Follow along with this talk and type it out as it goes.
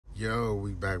Yo,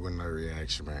 we back with another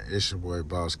reaction, man. It's your boy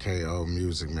Boss KO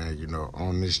Music, man. You know,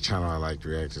 on this channel, I like to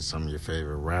react to some of your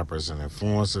favorite rappers and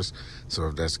influencers. So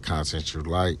if that's the content you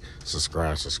like,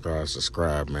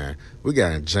 subscribe, man. We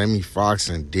got Jamie Foxx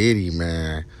and Diddy,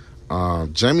 man.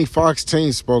 Jamie Foxx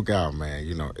team spoke out, man.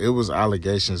 You know, it was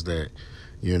allegations that,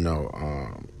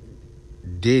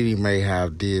 Diddy may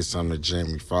have did something to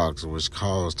Jamie Foxx, which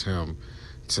caused him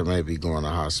to maybe go in the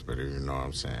hospital, you know what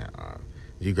I'm saying?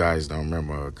 You guys don't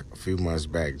remember a few months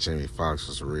back, Jamie Foxx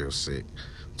was real sick.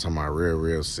 I'm talking about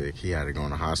real sick. He had to go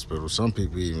in the hospital. Some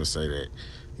people even say that,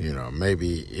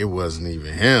 maybe it wasn't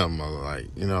even him, or like,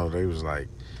 they was like,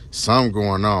 something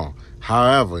going on.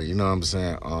 However, you know what I'm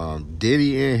saying?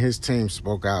 Diddy and his team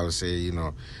spoke out and said,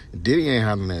 Diddy ain't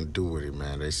had nothing to do with it,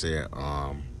 man. They said,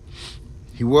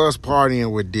 he was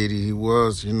partying with Diddy. He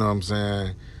was, you know what I'm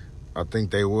saying? I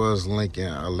think they was linking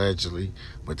allegedly,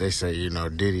 but they say,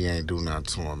 Diddy ain't do nothing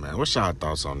to him, man. What's y'all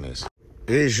thoughts on this?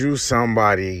 Is you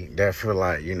somebody that feel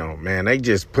like, man, they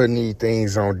just putting these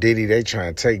things on Diddy. They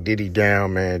trying to take Diddy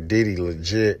down, man. Diddy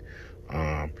legit.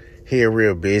 He a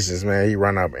real business, man. He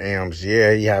run up M's.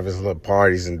 Yeah, he have his little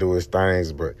parties and do his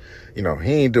things, but, he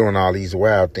ain't doing all these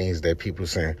wild things that people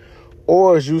saying.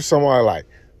 Or is you somebody like,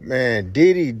 man,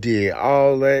 Diddy did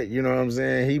all that, you know what I'm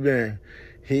saying?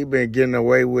 He been getting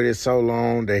away with it so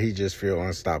long that he just feel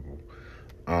unstoppable.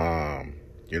 A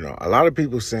lot of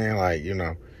people saying like,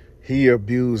 he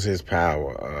abused his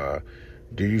power.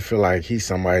 Do you feel like he's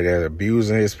somebody that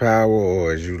abusing his power,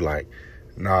 or is you like,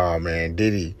 nah, man,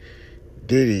 Diddy,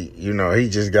 he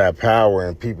just got power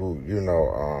and people,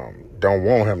 don't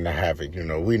want him to have it.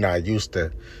 We not used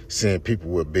to seeing people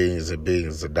with billions and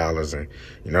billions of dollars. And,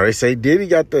 they say Diddy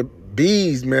got the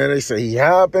bees, man. They say he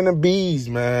high up in the bees,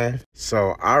 man.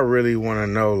 So I really want to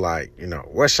know, like,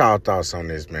 what's y'all thoughts on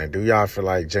this, man? Do y'all feel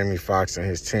like Jamie Foxx and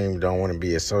his team don't want to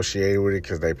be associated with it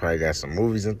because they probably got some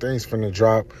movies and things finna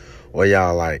drop? Or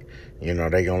y'all like, they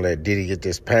gonna let Diddy get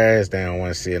this pass? They don't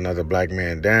want to see another black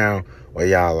man down? Or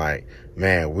y'all like,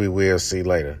 man, we will see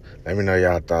later? Let me know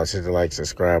y'all thoughts. Hit the like,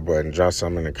 subscribe button. Drop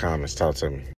something in the comments. Talk to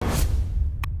me.